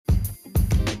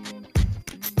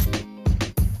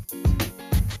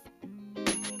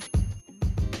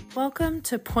Welcome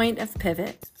to Point of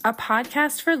Pivot, a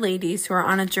podcast for ladies who are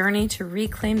on a journey to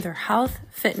reclaim their health,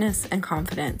 fitness, and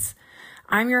confidence.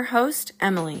 I'm your host,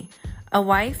 Emily, a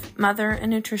wife, mother, and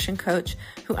nutrition coach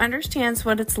who understands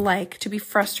what it's like to be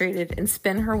frustrated and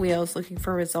spin her wheels looking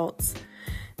for results.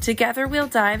 Together, we'll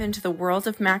dive into the world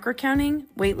of macro counting,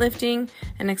 weightlifting,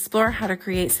 and explore how to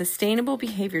create sustainable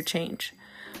behavior change.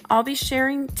 I'll be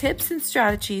sharing tips and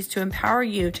strategies to empower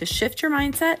you to shift your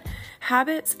mindset,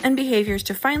 habits, and behaviors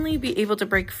to finally be able to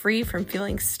break free from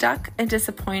feeling stuck and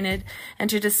disappointed and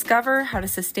to discover how to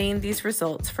sustain these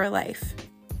results for life.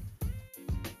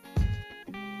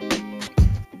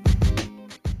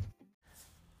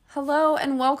 Hello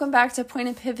and welcome back to Point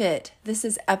of Pivot. This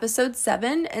is episode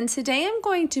 7, and today I'm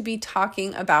going to be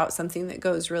talking about something that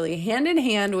goes really hand in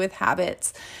hand with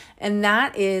habits, and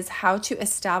that is how to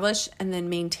establish and then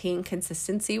maintain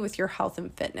consistency with your health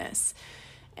and fitness.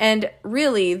 And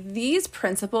really, these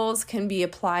principles can be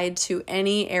applied to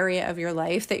any area of your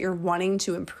life that you're wanting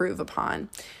to improve upon.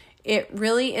 It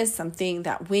really is something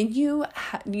that when you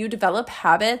develop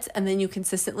habits and then you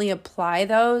consistently apply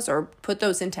those or put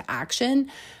those into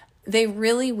action, they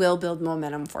really will build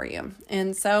momentum for you.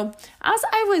 And so as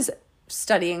I was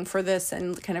studying for this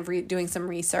and kind of doing some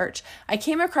research, I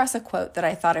came across a quote that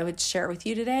I thought I would share with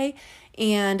you today.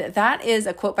 And that is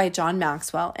a quote by John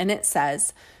Maxwell. And it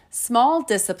says, "Small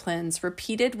disciplines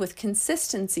repeated with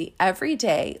consistency every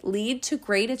day lead to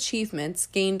great achievements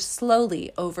gained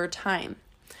slowly over time."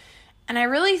 And I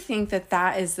really think that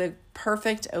that is the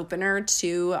perfect opener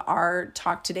to our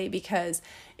talk today, because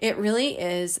it really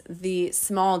is the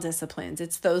small disciplines.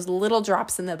 It's those little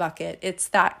drops in the bucket. It's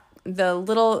the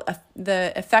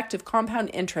effect of compound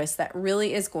interest that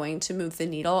really is going to move the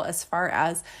needle as far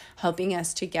as helping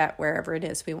us to get wherever it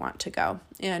is we want to go.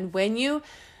 And when you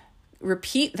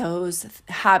repeat those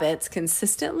habits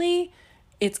consistently,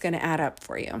 it's going to add up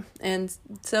for you. And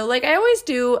so like I always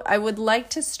do, I would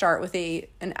like to start with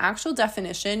an actual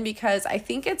definition, because I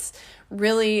think it's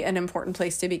really an important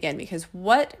place to begin, because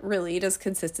what really does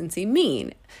consistency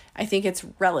mean? I think it's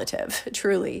relative,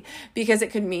 truly, because it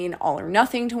could mean all or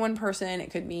nothing to one person. It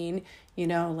could mean,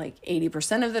 like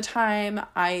 80% of the time.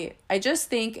 I just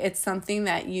think it's something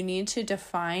that you need to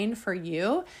define for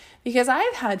you, because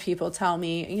I've had people tell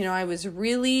me, I was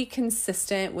really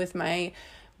consistent with my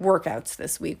workouts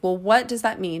this week. Well, what does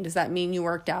that mean? Does that mean you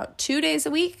worked out 2 days a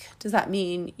week? Does that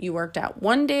mean you worked out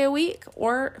 1 day a week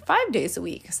or 5 days a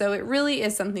week? So it really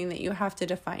is something that you have to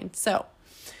define. So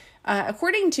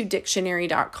according to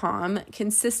dictionary.com,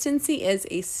 consistency is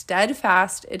a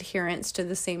steadfast adherence to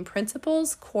the same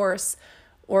principles, course,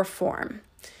 or form.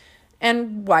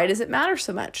 And why does it matter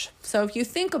so much? So if you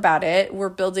think about it, we're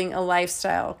building a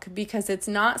lifestyle, because it's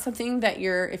not something that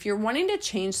if you're wanting to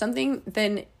change something,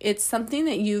 then it's something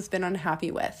that you've been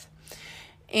unhappy with.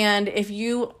 And if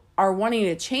you are wanting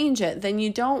to change it, then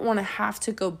you don't want to have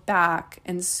to go back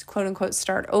and quote unquote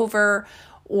start over,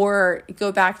 or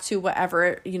go back to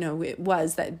whatever, it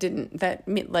was that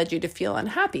led you to feel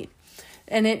unhappy.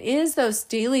 And it is those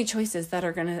daily choices that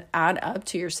are going to add up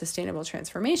to your sustainable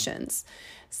transformations.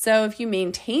 So if you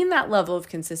maintain that level of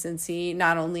consistency,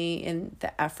 not only in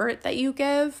the effort that you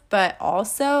give, but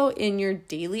also in your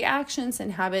daily actions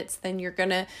and habits, then you're going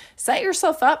to set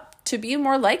yourself up to be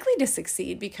more likely to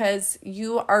succeed, because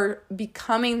you are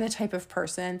becoming the type of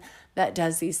person that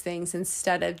does these things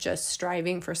instead of just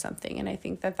striving for something. And I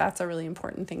think that that's a really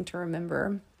important thing to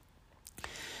remember.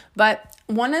 But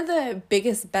one of the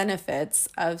biggest benefits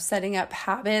of setting up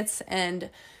habits and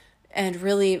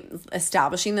really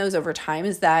establishing those over time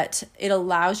is that it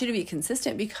allows you to be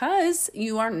consistent, because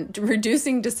you are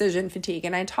reducing decision fatigue.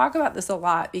 And I talk about this a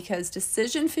lot, because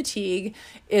decision fatigue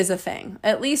is a thing.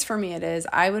 At least for me it is.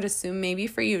 I would assume maybe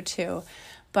for you too.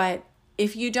 But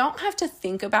if you don't have to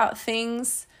think about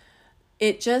things,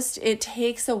 it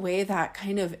takes away that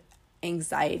kind of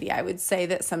anxiety, I would say,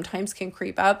 that sometimes can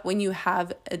creep up when you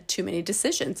have too many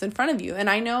decisions in front of you. And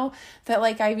I know that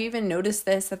I've even noticed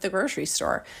this at the grocery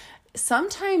store.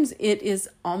 Sometimes it is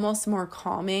almost more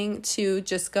calming to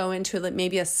just go into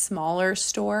maybe a smaller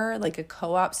store, like a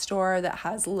co-op store that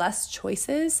has less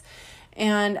choices.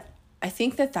 And I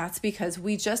think that that's because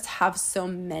we just have so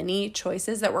many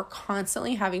choices that we're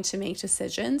constantly having to make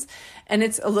decisions, and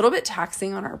it's a little bit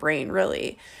taxing on our brain,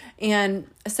 really. And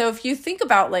so if you think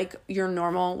about your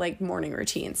normal morning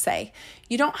routine, say,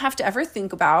 you don't have to ever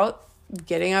think about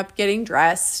getting up, getting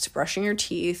dressed, brushing your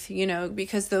teeth,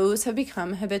 because those have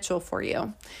become habitual for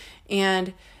you.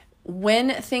 And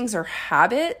when things are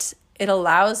habit, it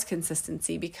allows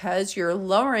consistency, because you're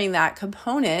lowering that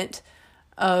component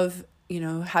of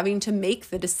having to make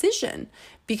the decision,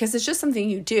 because it's just something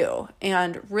you do.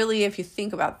 And really, if you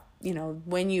think about,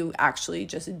 when you actually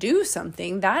just do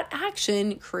something, that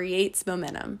action creates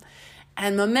momentum.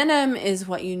 And momentum is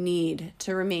what you need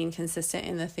to remain consistent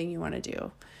in the thing you want to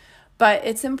do. But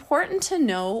it's important to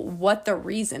know what the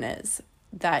reason is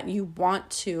that you want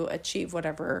to achieve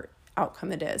whatever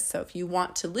outcome it is. So if you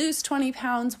want to lose 20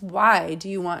 pounds, why do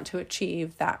you want to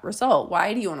achieve that result?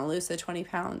 Why do you want to lose the 20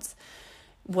 pounds?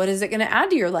 What is it going to add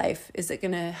to your life? Is it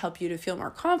going to help you to feel more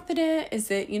confident? Is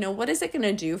it, what is it going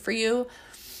to do for you?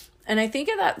 And I think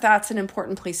that that's an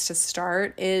important place to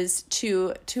start, is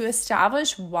to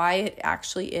establish why it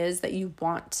actually is that you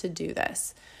want to do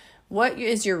this. What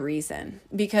is your reason?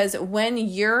 Because when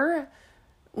you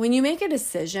make a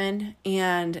decision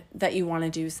and that you want to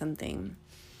do something,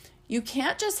 you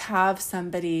can't just have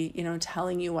somebody,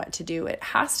 telling you what to do. It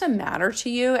has to matter to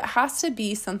you. It has to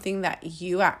be something that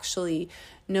you actually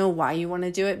know why you want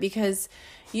to do it, because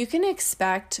you can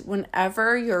expect,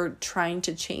 whenever you're trying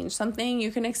to change something,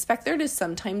 you can expect there to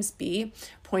sometimes be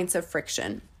points of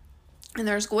friction. And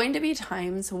there's going to be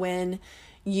times when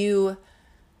you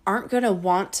aren't going to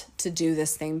want to do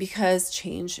this thing because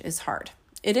change is hard.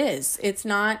 It is. It's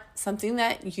not something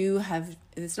that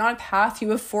it's not a path you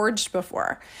have forged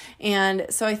before. And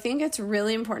so I think it's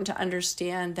really important to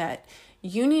understand that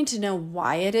you need to know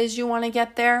why it is you want to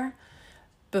get there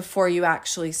before you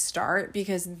actually start,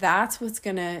 because that's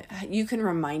you can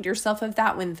remind yourself of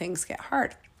that when things get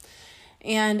hard.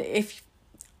 And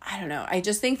I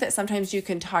just think that sometimes you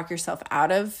can talk yourself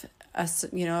out of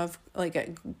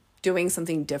doing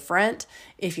something different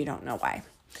if you don't know why.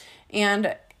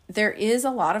 And there is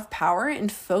a lot of power in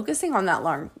focusing on that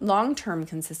long-term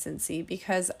consistency,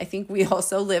 because I think we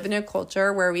also live in a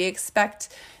culture where we expect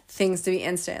things to be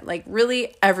instant. Like,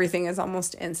 really, everything is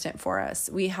almost instant for us.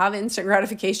 We have instant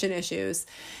gratification issues,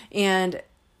 and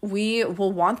we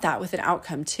will want that with an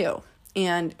outcome too.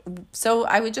 And so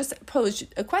I would just pose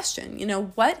a question,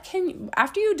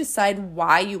 after you decide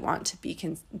why you want to be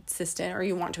consistent or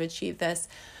you want to achieve this,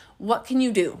 what can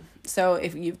you do? So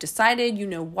if you've decided,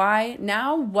 why,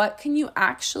 now what can you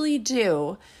actually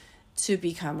do to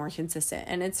become more consistent?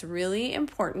 And it's really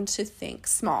important to think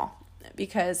small,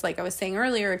 because like I was saying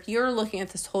earlier, if you're looking at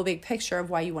this whole big picture of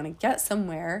why you want to get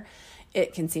somewhere,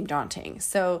 it can seem daunting.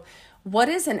 So what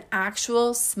is an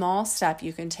actual small step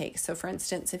you can take? So for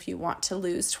instance, if you want to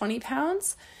lose 20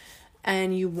 pounds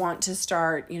and you want to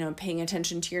start, paying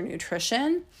attention to your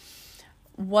nutrition,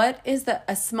 what is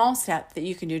a small step that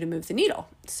you can do to move the needle?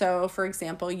 So for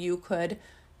example, you could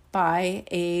buy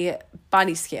a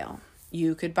body scale.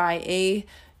 You could buy a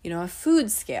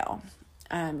food scale.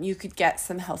 You could get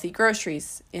some healthy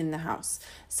groceries in the house.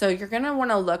 So you're going to want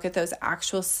to look at those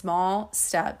actual small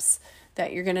steps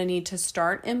that you're going to need to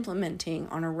start implementing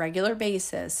on a regular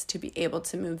basis to be able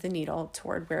to move the needle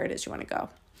toward where it is you want to go.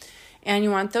 And you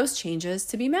want those changes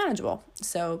to be manageable.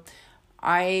 So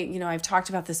I've talked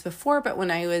about this before, but when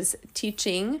I was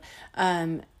teaching,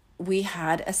 we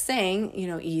had a saying,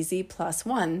 easy plus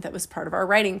one, that was part of our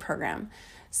writing program.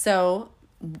 So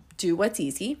do what's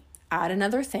easy, add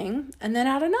another thing, and then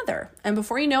add another. And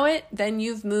before you know it, then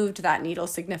you've moved that needle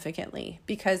significantly,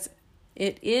 because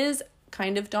it is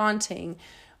kind of daunting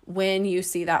when you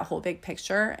see that whole big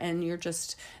picture, and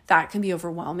that can be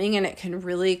overwhelming, and it can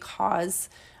really cause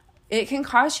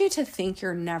you to think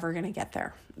you're never going to get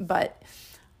there. But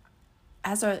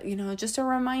as just a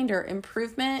reminder,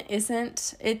 improvement isn't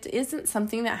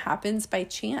something that happens by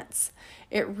chance.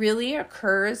 It really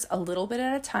occurs a little bit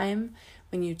at a time,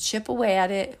 when you chip away at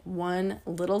it one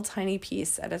little tiny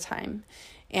piece at a time.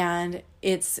 And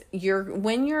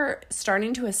when you're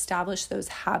starting to establish those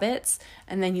habits,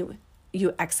 and then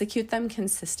you execute them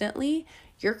consistently,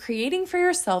 you're creating for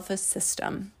yourself a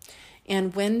system.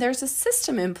 And when there's a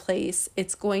system in place,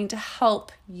 it's going to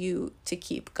help you to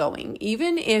keep going,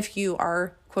 even if you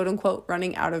are, quote unquote,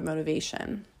 running out of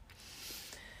motivation.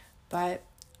 But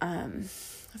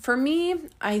for me,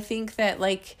 I think that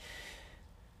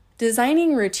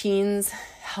designing routines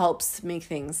helps make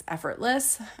things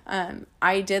effortless.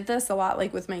 I did this a lot,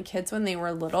 with my kids when they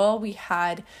were little. We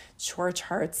had chore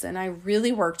charts, and I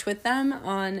really worked with them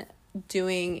on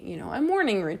doing, a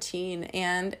morning routine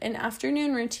and an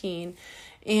afternoon routine.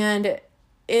 And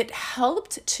it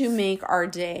helped to make our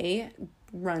day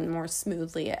run more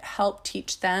smoothly. It helped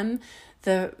teach them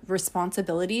the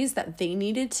responsibilities that they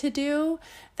needed to do,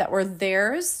 that were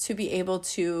theirs to be able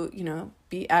to,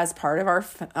 be as part of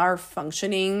our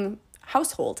functioning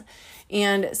household.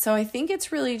 And so I think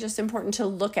it's really just important to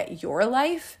look at your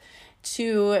life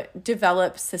to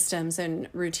develop systems and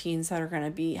routines that are going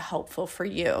to be helpful for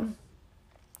you.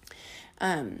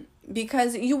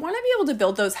 Because you want to be able to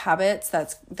build those habits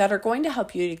that are going to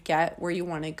help you to get where you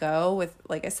want to go with,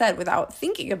 like I said, without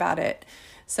thinking about it.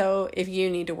 So if you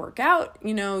need to work out,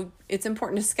 it's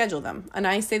important to schedule them. And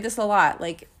I say this a lot,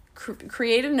 like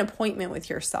create an appointment with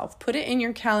yourself, put it in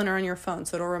your calendar on your phone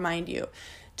so it'll remind you.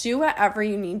 Do whatever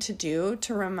you need to do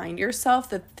to remind yourself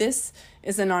that this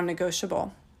is a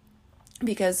non-negotiable.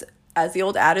 Because as the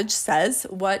old adage says,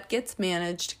 what gets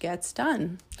managed gets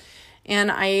done.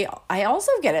 And I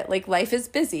also get it. Like, life is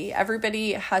busy.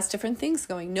 Everybody has different things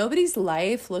going. Nobody's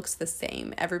life looks the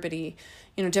same. Everybody,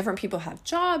 different people have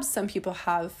jobs. Some people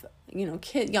have,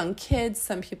 young kids.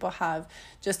 Some people have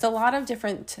just a lot of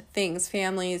different things,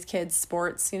 families, kids,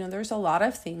 sports. There's a lot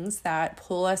of things that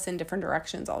pull us in different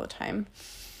directions all the time.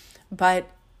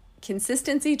 But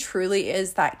consistency truly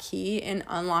is that key in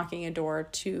unlocking a door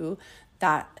to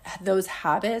those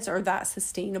habits or that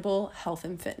sustainable health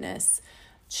and fitness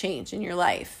change in your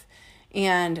life.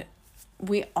 And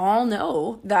we all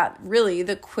know that really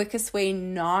the quickest way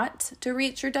not to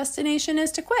reach your destination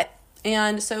is to quit.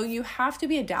 And so you have to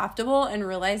be adaptable and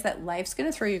realize that life's going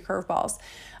to throw you curveballs.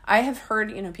 I have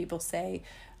heard, people say,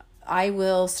 I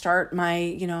will start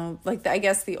my, I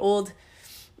guess the old,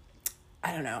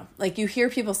 I don't know, like you hear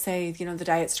people say, the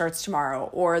diet starts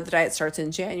tomorrow, or the diet starts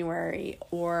in January,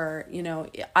 or,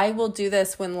 I will do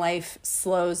this when life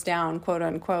slows down, quote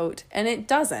unquote. And it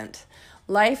doesn't.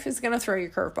 Life is going to throw you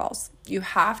curveballs. You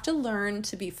have to learn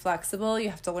to be flexible.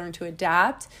 You have to learn to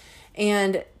adapt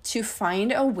and to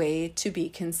find a way to be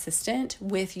consistent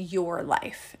with your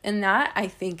life. And that, I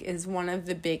think, is one of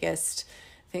the biggest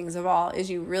things of all,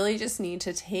 is you really just need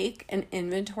to take an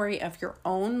inventory of your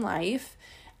own life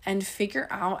and figure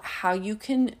out how you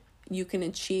can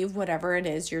achieve whatever it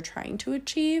is you're trying to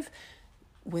achieve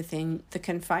within the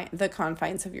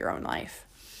confines of your own life.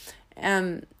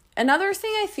 Another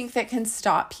thing I think that can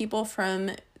stop people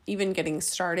from even getting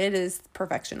started is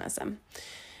perfectionism.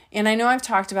 And I know I've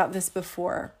talked about this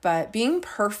before, but being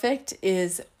perfect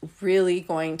is really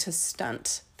going to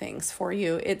stunt things for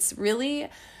you. It's really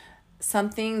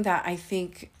something that I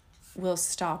think will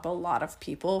stop a lot of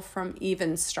people from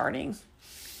even starting.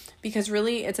 Because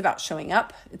really, it's about showing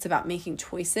up. It's about making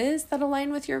choices that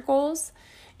align with your goals.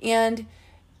 And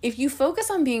if you focus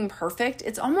on being perfect,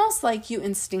 it's almost like you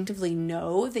instinctively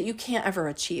know that you can't ever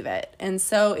achieve it. And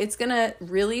so it's going to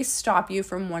really stop you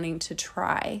from wanting to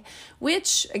try,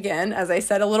 which, again, as I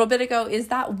said a little bit ago, is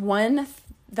that one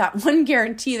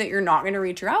guarantee that you're not going to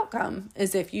reach your outcome,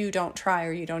 is if you don't try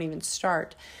or you don't even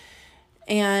start.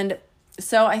 And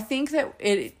so I think that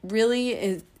it really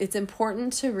is, it's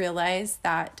important to realize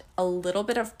that a little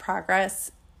bit of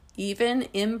progress, even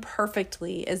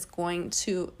imperfectly, is going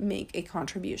to make a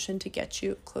contribution to get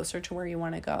you closer to where you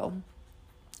want to go.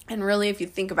 And really, if you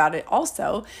think about it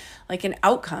also, like an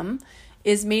outcome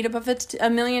is made up of a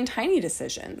million tiny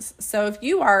decisions. So if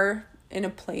you are in a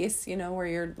place, where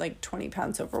you're like 20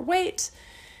 pounds overweight,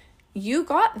 you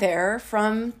got there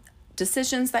from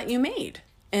decisions that you made.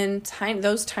 And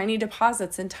those tiny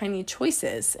deposits and tiny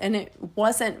choices. And it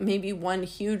wasn't maybe one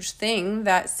huge thing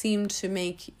that seemed to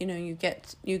make,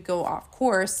 you go off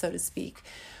course, so to speak.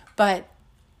 But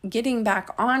getting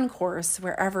back on course,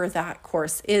 wherever that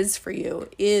course is for you,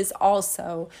 is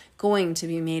also going to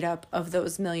be made up of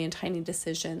those million tiny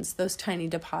decisions, those tiny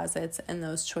deposits, and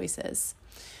those choices.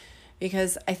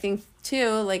 Because I think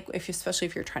too, like especially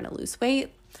if you're trying to lose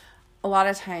weight, a lot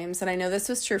of times, and I know this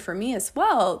was true for me as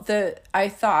well, I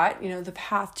thought, the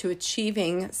path to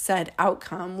achieving said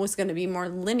outcome was going to be more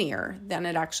linear than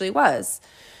it actually was.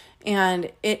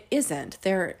 And it isn't.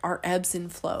 There are ebbs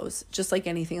and flows, just like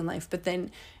anything in life. But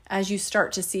then as you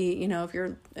start to see, if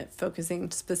you're focusing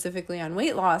specifically on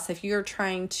weight loss, if you're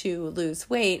trying to lose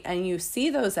weight and you see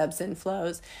those ebbs and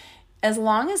flows, as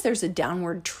long as there's a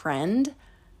downward trend,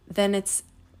 then it's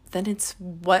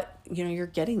what, you're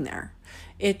getting there.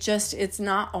 It's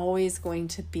not always going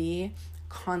to be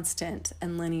constant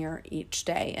and linear each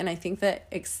day. And I think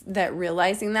that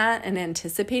realizing that and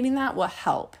anticipating that will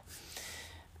help.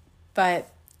 But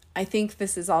I think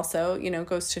this is also,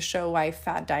 goes to show why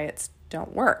fad diets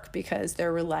don't work, because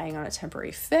they're relying on a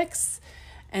temporary fix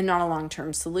and not a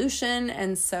long-term solution.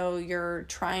 And so you're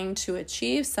trying to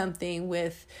achieve something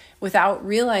without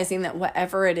realizing that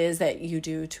whatever it is that you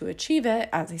do to achieve it,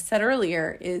 as I said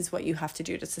earlier, is what you have to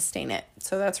do to sustain it.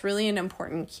 So that's really an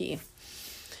important key.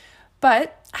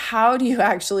 But how do you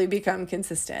actually become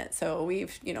consistent? So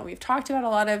we've talked about a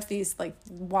lot of these, like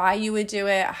why you would do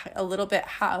it, a little bit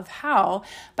of how,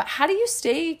 but how do you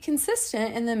stay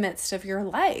consistent in the midst of your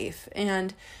life?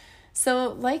 And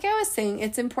so like I was saying,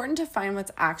 it's important to find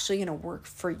what's actually going to work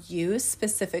for you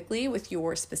specifically with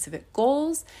your specific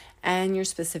goals and your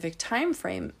specific time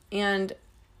frame. And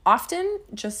often,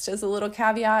 just as a little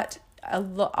caveat,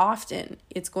 often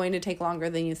it's going to take longer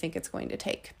than you think it's going to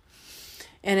take.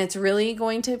 And it's really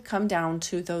going to come down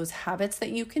to those habits that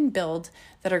you can build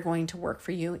that are going to work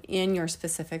for you in your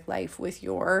specific life with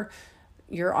your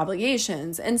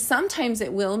obligations. And sometimes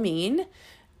it will mean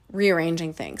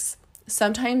rearranging things.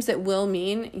 Sometimes it will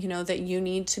mean, that you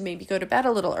need to maybe go to bed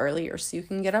a little earlier so you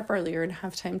can get up earlier and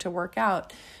have time to work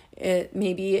out.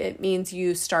 Maybe it means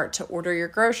you start to order your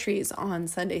groceries on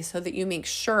Sunday so that you make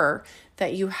sure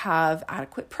that you have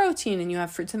adequate protein and you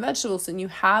have fruits and vegetables and you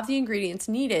have the ingredients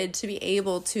needed to be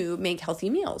able to make healthy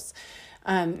meals.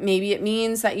 Maybe it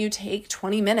means that you take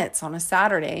 20 minutes on a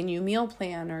Saturday and you meal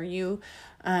plan, or you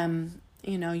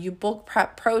bulk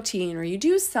prep protein, or you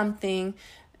do something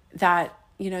that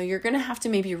you're going to have to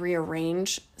maybe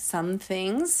rearrange some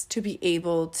things to be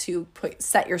able to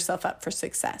set yourself up for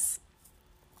success.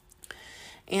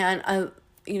 And,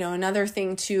 another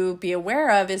thing to be aware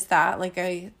of is that, like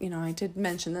I did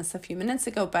mention this a few minutes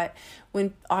ago, but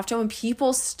when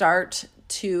people start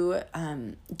to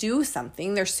do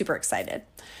something, they're super excited,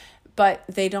 but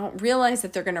they don't realize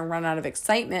that they're going to run out of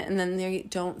excitement. And then they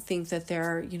don't think that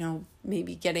they're,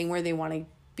 maybe getting where they want to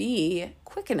be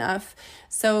quick enough.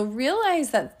 So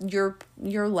realize that you're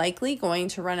likely going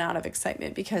to run out of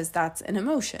excitement, because that's an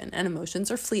emotion, and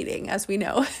emotions are fleeting, as we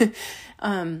know.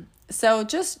 So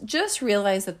just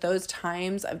realize that those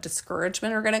times of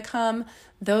discouragement are going to come.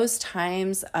 Those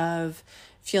times of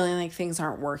feeling like things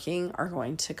aren't working are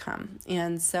going to come.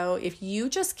 And so if you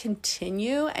just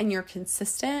continue and you're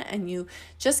consistent and you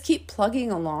just keep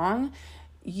plugging along,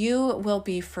 you will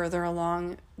be further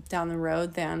along down the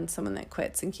road than someone that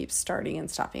quits and keeps starting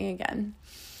and stopping again.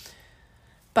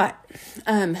 But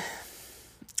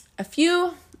a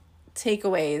few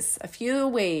takeaways, a few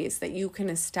ways that you can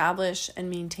establish and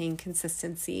maintain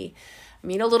consistency. I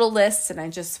made a little list and I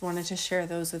just wanted to share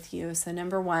those with you. So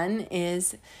number 1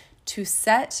 is to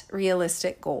set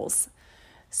realistic goals.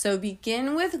 So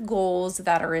begin with goals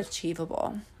that are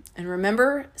achievable. And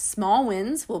remember, small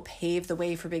wins will pave the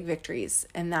way for big victories,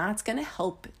 and that's going to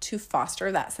help to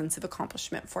foster that sense of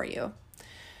accomplishment for you.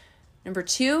 Number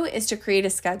 2 is to create a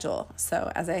schedule.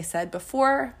 So as I said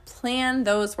before, plan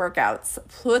those workouts,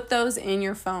 put those in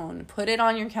your phone, put it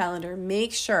on your calendar,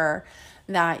 make sure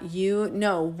that you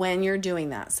know when you're doing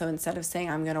that. So instead of saying,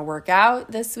 I'm going to work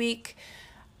out this week,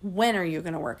 when are you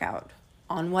going to work out?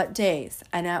 On what days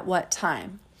and at what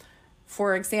time?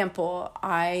 For example,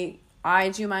 I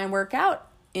do my workout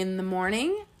in the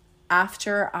morning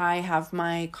after I have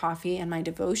my coffee and my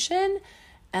devotion,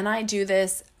 and I do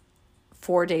this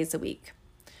 4 days a week,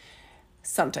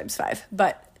 sometimes 5,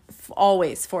 but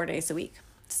always 4 days a week.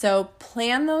 So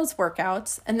plan those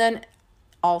workouts, and then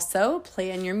also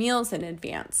plan your meals in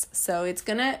advance. So it's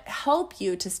going to help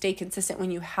you to stay consistent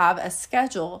when you have a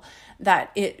schedule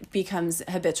that it becomes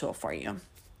habitual for you.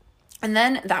 And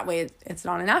then that way it's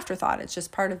not an afterthought. It's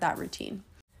just part of that routine.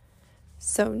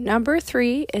 So number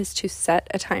 3 is to set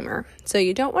a timer. So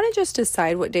you don't want to just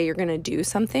decide what day you're going to do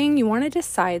something. You want to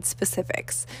decide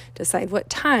specifics. Decide what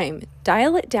time.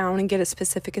 Dial it down and get as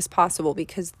specific as possible,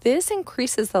 because this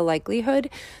increases the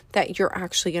likelihood that you're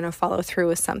actually going to follow through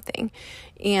with something.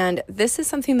 And this is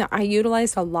something that I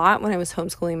utilized a lot when I was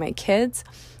homeschooling my kids.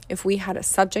 If we had a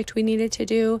subject we needed to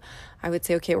do, I would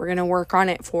say, okay, we're going to work on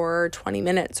it for 20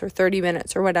 minutes or 30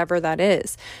 minutes or whatever that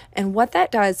is. And what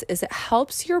that does is it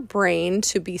helps your brain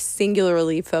to be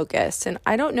singularly focused. And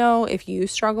I don't know if you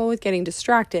struggle with getting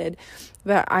distracted,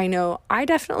 but I know I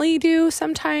definitely do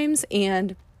sometimes.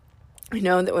 And I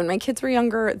know that when my kids were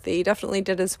younger, they definitely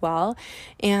did as well.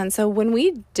 And so when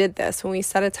we did this, when we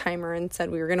set a timer and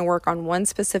said we were going to work on one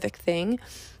specific thing,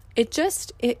 it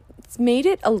made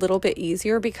it a little bit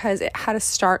easier, because it had a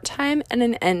start time and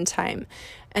an end time,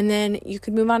 and then you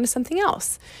could move on to something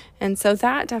else. And so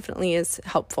that definitely is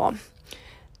helpful.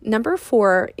 Number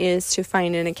 4 is to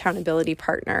find an accountability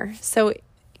partner. So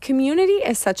community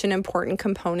is such an important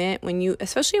component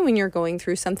especially when you're going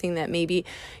through something that maybe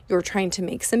you're trying to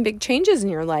make some big changes in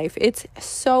your life. It's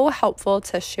so helpful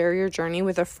to share your journey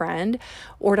with a friend,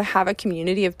 or to have a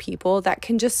community of people that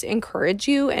can just encourage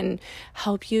you and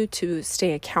help you to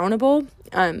stay accountable.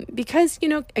 Because,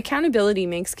 accountability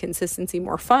makes consistency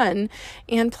more fun.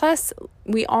 And plus,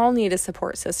 we all need a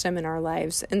support system in our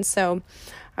lives. And so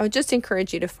I would just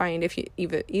encourage you to find, if you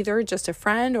either just a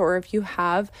friend, or if you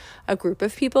have a group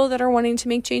of people that are wanting to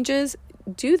make changes,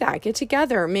 do that. Get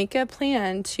together, make a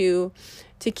plan to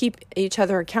keep each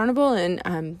other accountable,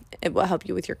 and it will help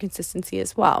you with your consistency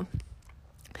as well.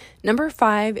 Number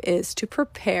 5 is to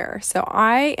prepare. So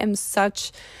I am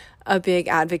such a big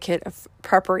advocate of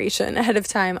preparation ahead of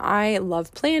time. I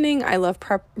love planning. I love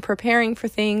preparing for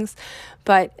things.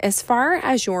 But as far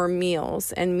as your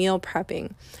meals and meal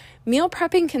prepping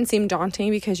can seem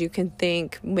daunting because you can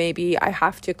think maybe I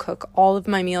have to cook all of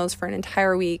my meals for an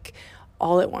entire week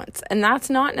all at once. And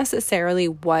that's not necessarily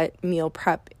what meal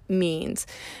prep means.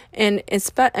 And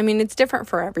it's different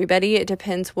for everybody. It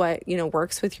depends what,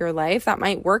 works with your life. That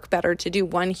might work better to do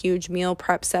one huge meal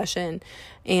prep session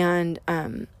and,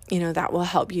 that will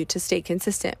help you to stay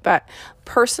consistent. But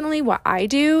personally, what I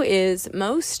do is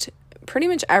pretty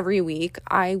much every week,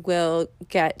 I will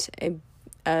get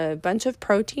a bunch of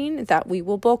protein that we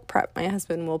will bulk prep. My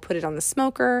husband will put it on the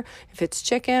smoker, if it's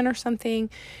chicken or something,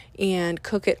 and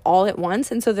cook it all at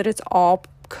once, and so that it's all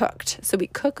cooked. So we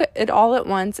cook it all at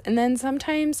once, and then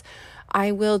sometimes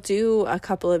I will do a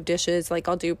couple of dishes, like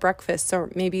I'll do breakfast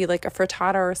or maybe like a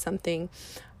frittata or something.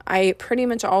 I pretty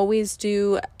much always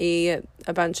do a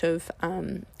bunch of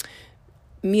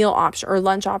meal option or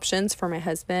lunch options for my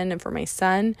husband and for my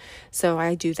son. So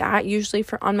I do that usually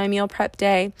on my meal prep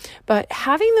day. But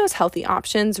having those healthy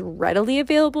options readily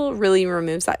available really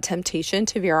removes that temptation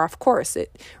to veer off course.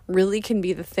 It really can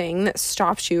be the thing that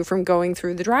stops you from going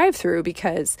through the drive-through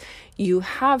because you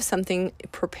have something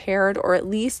prepared, or at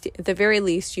the very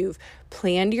least, you've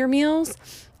planned your meals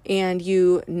and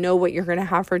you know what you're going to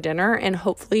have for dinner, and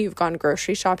hopefully you've gone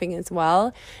grocery shopping as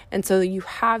well. And so you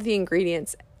have the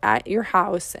ingredients at your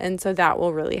house, and so that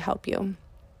will really help you.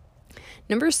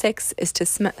 Number 6 is to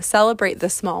celebrate the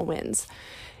small wins.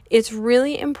 It's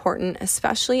really important,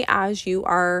 especially as you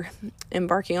are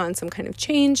embarking on some kind of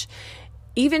change.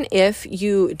 Even if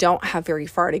you don't have very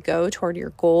far to go toward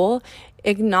your goal,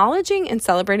 acknowledging and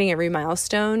celebrating every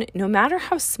milestone, no matter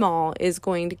how small, is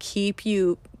going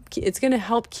to it's going to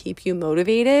help keep you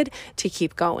motivated to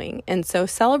keep going. And so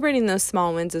celebrating those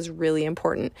small wins is really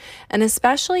important. And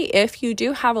especially if you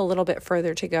do have a little bit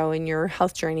further to go in your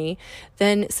health journey,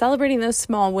 then celebrating those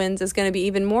small wins is going to be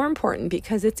even more important,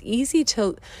 because it's easy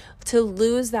to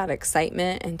lose that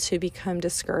excitement and to become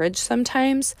discouraged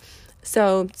sometimes.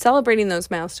 So celebrating those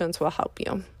milestones will help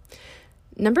you.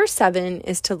 Number 7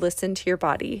 is to listen to your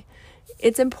body.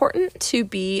 It's important to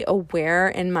be aware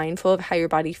and mindful of how your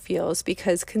body feels,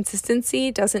 because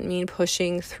consistency doesn't mean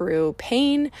pushing through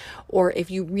pain, or if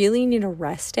you really need a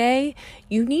rest day,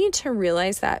 you need to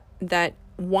realize that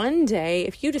one day,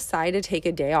 if you decide to take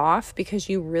a day off because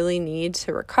you really need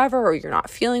to recover, or you're not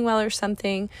feeling well or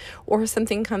something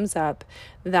comes up,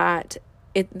 that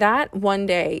one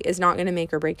day is not going to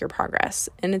make or break your progress.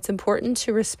 And it's important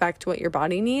to respect what your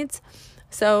body needs.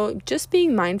 So just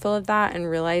being mindful of that and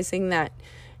realizing that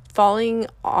falling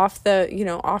off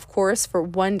off course for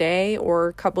one day or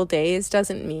a couple days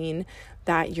doesn't mean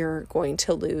that you're going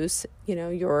to lose,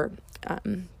 your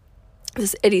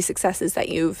any successes that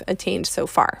you've attained so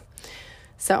far.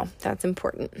 So that's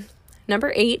important.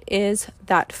 Number 8 is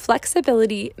that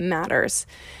flexibility matters.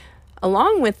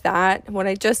 Along with that, what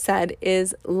I just said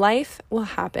is life will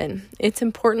happen. It's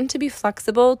important to be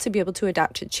flexible, to be able to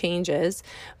adapt to changes,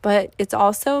 but it's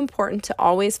also important to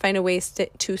always find a way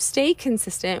to stay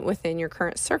consistent within your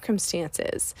current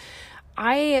circumstances.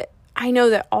 I know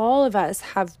that all of us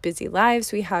have busy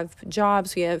lives. We have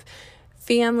jobs, we have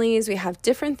families, we have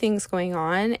different things going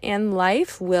on, and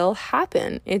life will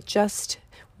happen. It just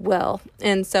will.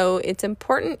 And so it's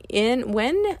important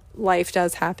when life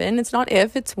does happen, it's not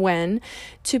if, it's when,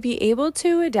 to be able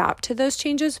to adapt to those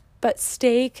changes, but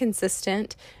stay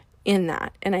consistent in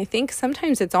that. And I think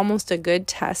sometimes it's almost a good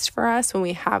test for us when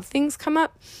we have things come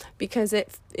up, because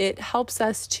it helps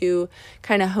us to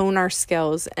kind of hone our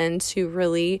skills and to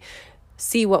really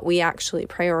see what we actually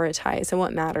prioritize and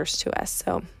what matters to us.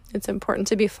 So it's important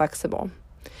to be flexible.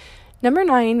 Number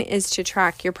 9 is to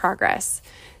track your progress.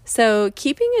 So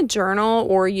keeping a journal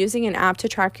or using an app to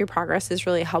track your progress is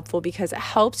really helpful, because it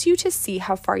helps you to see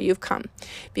how far you've come.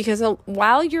 Because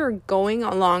while you're going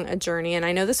along a journey, and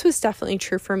I know this was definitely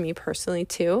true for me personally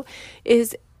too,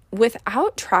 is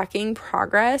without tracking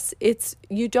progress,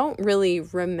 you don't really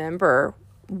remember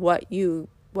what you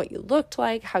looked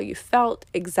like, how you felt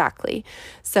exactly.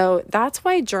 So that's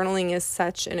why journaling is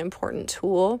such an important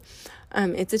tool.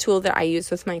 It's a tool that I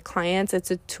use with my clients. It's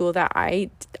a tool that I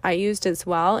used as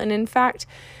well. And in fact,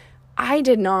 I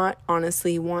did not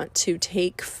honestly want to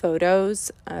take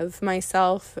photos of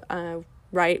myself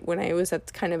right when I was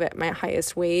at my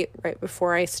highest weight, right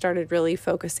before I started really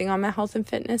focusing on my health and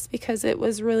fitness, because it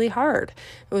was really hard.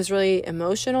 It was really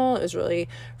emotional. It was really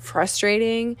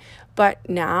frustrating. But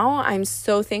now I'm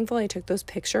so thankful I took those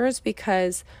pictures,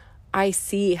 because I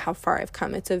see how far I've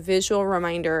come. It's a visual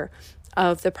reminder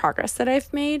of the progress that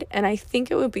I've made. And I think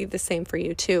it would be the same for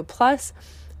you too. Plus,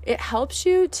 it helps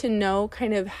you to know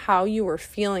kind of how you were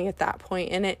feeling at that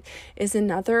point. And it is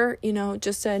another,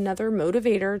 just another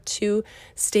motivator to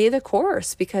stay the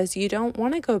course, because you don't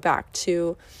want to go back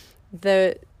to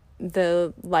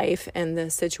the life and the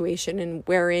situation and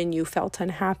wherein you felt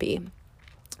unhappy.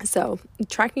 So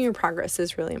tracking your progress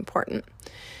is really important.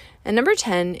 And number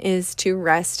 10 is to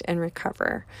rest and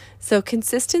recover. So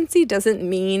consistency doesn't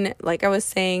mean, like I was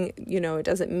saying, it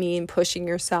doesn't mean pushing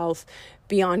yourself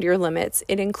beyond your limits.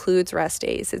 It includes rest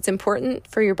days. It's important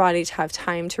for your body to have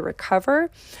time to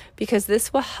recover, because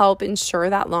this will help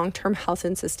ensure that long-term health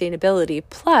and sustainability.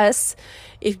 Plus,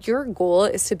 if your goal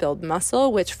is to build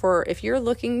muscle, if you're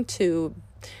looking to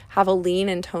have a lean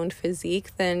and toned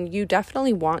physique, then you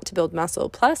definitely want to build muscle.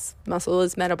 Plus, muscle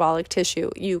is metabolic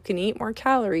tissue. You can eat more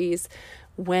calories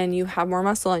when you have more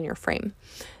muscle in your frame.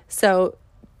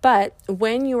 But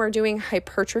when you are doing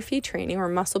hypertrophy training or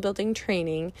muscle building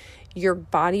training, your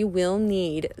body will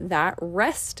need that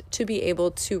rest to be able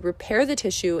to repair the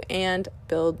tissue and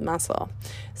build muscle.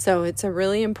 So it's a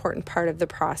really important part of the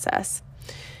process.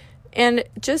 And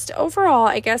just overall,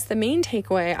 I guess the main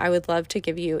takeaway I would love to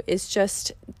give you is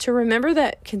just to remember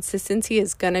that consistency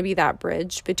is going to be that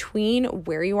bridge between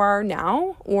where you are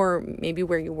now, or maybe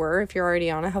where you were if you're already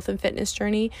on a health and fitness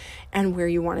journey, and where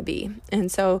you want to be.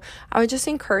 And so I would just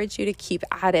encourage you to keep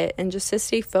at it and just to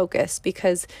stay focused,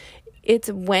 because it's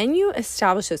when you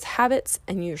establish those habits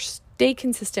and you stay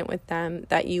consistent with them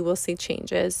that you will see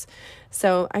changes.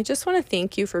 So I just want to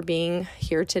thank you for being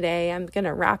here today. I'm going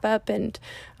to wrap up and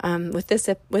with this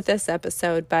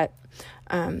episode, but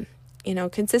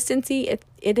consistency,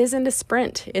 it isn't a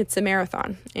sprint, it's a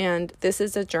marathon, and this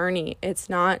is a journey. It's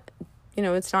not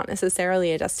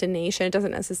necessarily a destination. It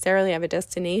doesn't necessarily have a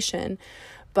destination,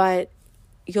 but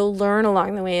you'll learn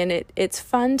along the way, and it's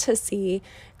fun to see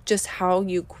just how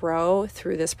you grow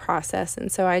through this process.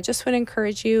 And so I just would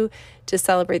encourage you to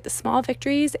celebrate the small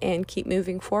victories and keep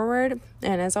moving forward.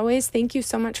 And as always, thank you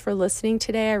so much for listening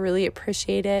today. I really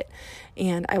appreciate it.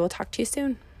 And I will talk to you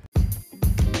soon.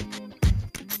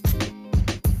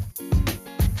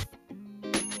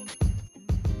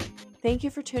 Thank you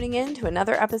for tuning in to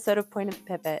another episode of Point of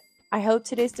Pivot. I hope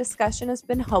today's discussion has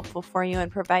been helpful for you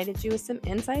and provided you with some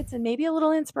insights and maybe a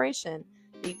little inspiration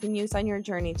that you can use on your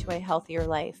journey to a healthier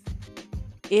life.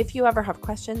 If you ever have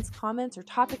questions, comments, or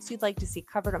topics you'd like to see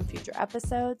covered on future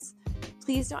episodes,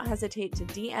 please don't hesitate to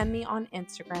DM me on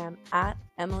Instagram at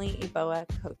Emily Eboa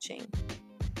Coaching.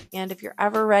 And if you're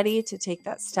ever ready to take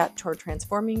that step toward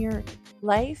transforming your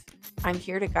life, I'm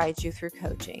here to guide you through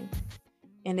coaching.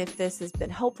 And if this has been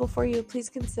helpful for you, please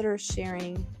consider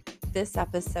sharing this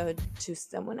episode to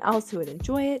someone else who would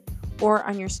enjoy it, or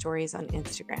on your stories on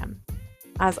Instagram.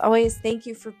 As always, thank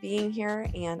you for being here,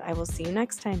 and I will see you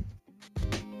next time.